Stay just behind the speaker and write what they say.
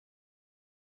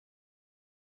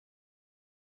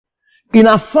In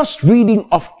our first reading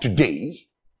of today,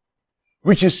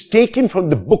 which is taken from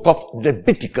the book of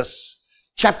Leviticus,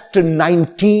 chapter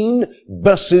 19,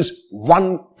 verses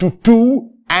 1 to 2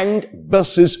 and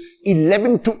verses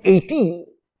 11 to 18,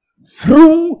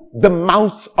 through the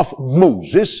mouth of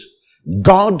Moses,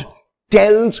 God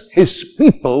tells his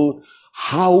people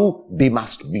how they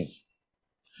must be.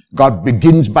 God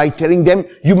begins by telling them,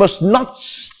 you must not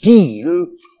steal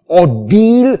or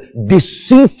deal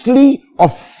deceitfully or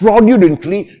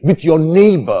fraudulently with your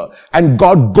neighbor. And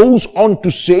God goes on to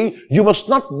say, you must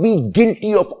not be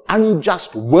guilty of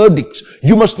unjust verdicts.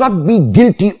 You must not be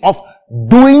guilty of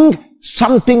doing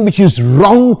something which is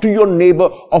wrong to your neighbor,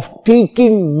 of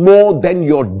taking more than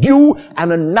your due.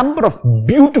 And a number of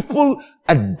beautiful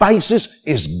advices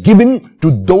is given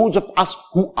to those of us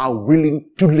who are willing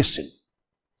to listen.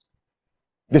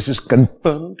 This is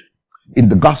confirmed in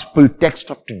the gospel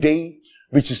text of today,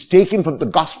 which is taken from the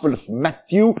Gospel of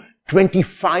Matthew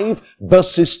 25,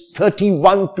 verses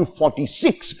 31 to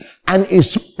 46, and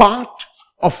is part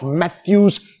of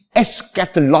Matthew's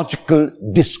eschatological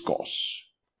discourse.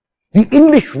 The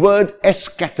English word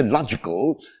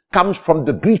eschatological comes from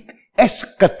the Greek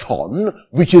eschaton,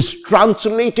 which is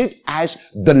translated as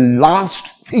the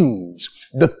last things,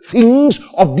 the things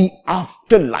of the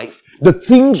afterlife, the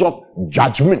things of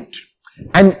judgment.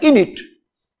 And in it,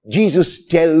 Jesus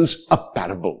tells a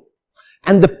parable.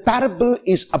 And the parable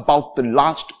is about the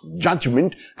last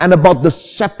judgment and about the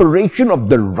separation of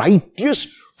the righteous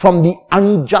from the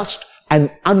unjust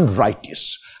and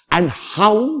unrighteous. And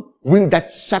how will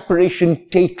that separation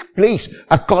take place?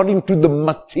 According to the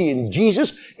Matthean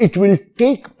Jesus, it will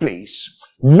take place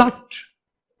not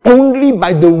only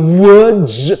by the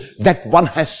words that one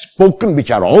has spoken, which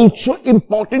are also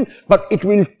important, but it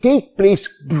will take place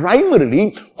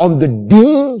primarily on the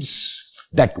deeds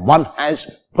that one has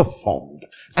performed.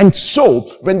 And so,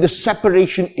 when the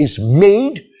separation is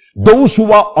made, those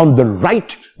who are on the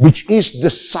right, which is the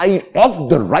side of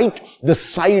the right, the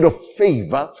side of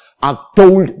favor, are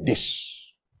told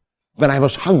this: when I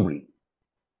was hungry,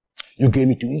 you gave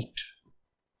me to eat.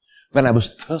 When I was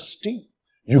thirsty,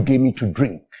 you gave me to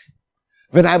drink.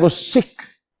 When I was sick,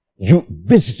 you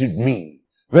visited me.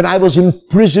 When I was in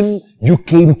prison, you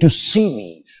came to see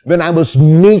me. When I was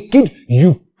naked,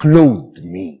 you clothed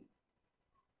me.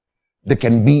 There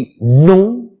can be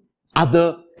no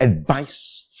other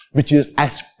advice which is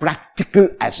as practical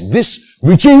as this,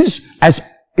 which is, as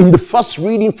in the first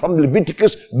reading from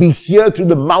Leviticus, we hear through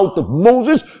the mouth of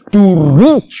Moses, to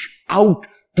reach out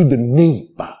to the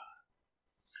neighbor.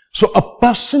 So a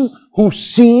person who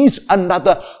sees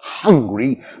another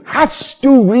hungry has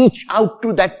to reach out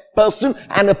to that person,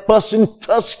 and a person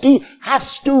thirsty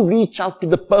has to reach out to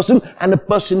the person, and a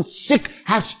person sick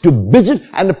has to visit,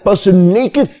 and a person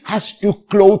naked has to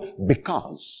clothe,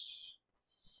 because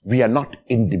we are not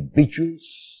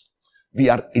individuals. We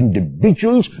are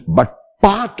individuals, but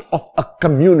part of a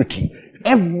community.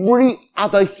 Every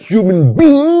other human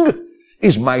being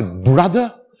is my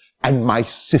brother and my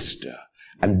sister.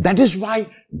 And that is why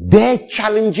their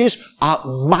challenges are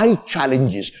my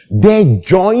challenges. Their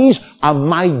joys are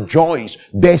my joys.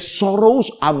 Their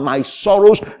sorrows are my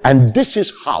sorrows. And this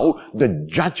is how the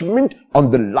judgment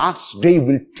on the last day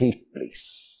will take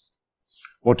place.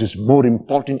 What is more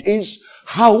important is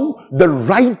how the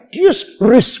righteous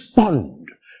respond.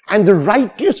 And the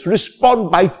righteous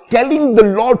respond by telling the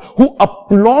Lord, who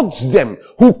applauds them,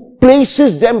 who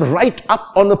places them right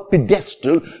up on a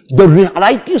pedestal. The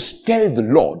righteous tell the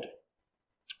Lord,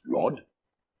 Lord,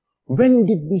 when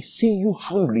did we see you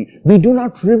hungry? We do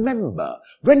not remember.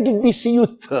 When did we see you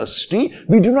thirsty?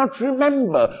 We do not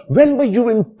remember. When were you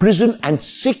in prison and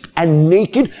sick and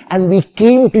naked and we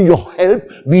came to your help?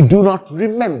 We do not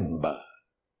remember.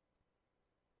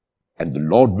 And the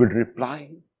Lord will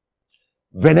reply,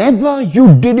 whenever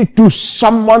you did it to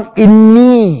someone in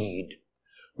need,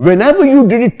 whenever you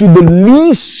did it to the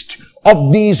least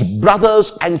of these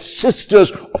brothers and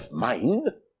sisters of mine,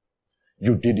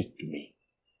 you did it to me.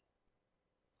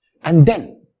 And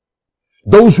then,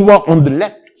 those who are on the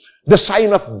left, the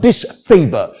sign of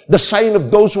disfavor, the sign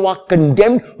of those who are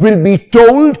condemned, will be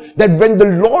told that when the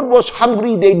Lord was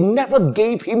hungry, they never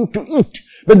gave him to eat.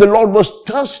 When the Lord was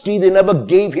thirsty, they never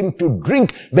gave him to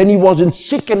drink. When he was in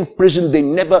sick and prison, they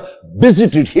never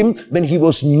visited him. When he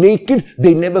was naked,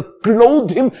 they never clothed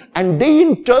him. And they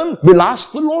in turn will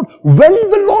ask the Lord, when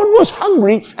the Lord was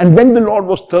hungry and when the Lord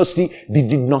was thirsty, they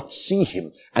did not see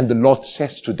him. And the Lord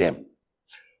says to them,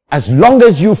 as long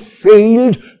as you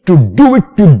failed to do it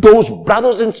to those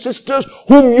brothers and sisters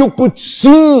whom you could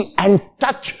see and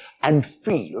touch and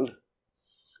feel,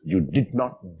 you did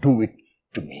not do it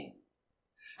to me.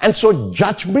 And so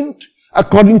judgment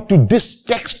according to this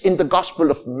text in the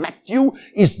Gospel of Matthew,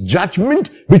 is judgment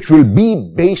which will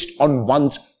be based on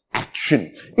one's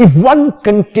action. If one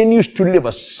continues to live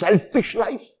a selfish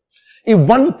life, if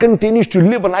one continues to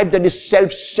live a life that is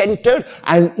self-centered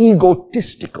and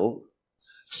egotistical,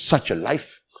 such a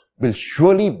life will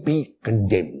surely be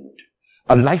condemned.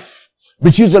 A life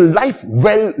which is a life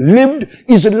well lived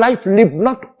is a life lived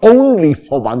not only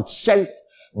for oneself,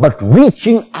 but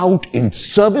reaching out in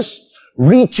service,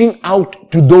 reaching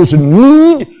out to those in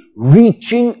need,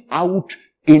 reaching out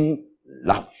in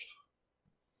love.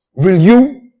 Will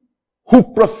you,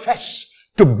 who profess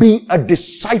to be a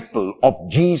disciple of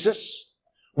Jesus,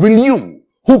 will you,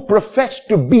 who profess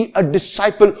to be a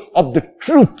disciple of the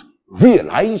truth,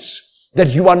 realize that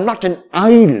you are not an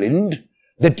island,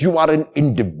 that you are an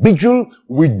individual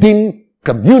within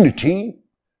community,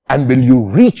 and will you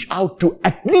reach out to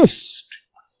at least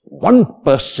one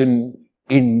person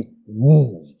in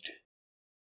need?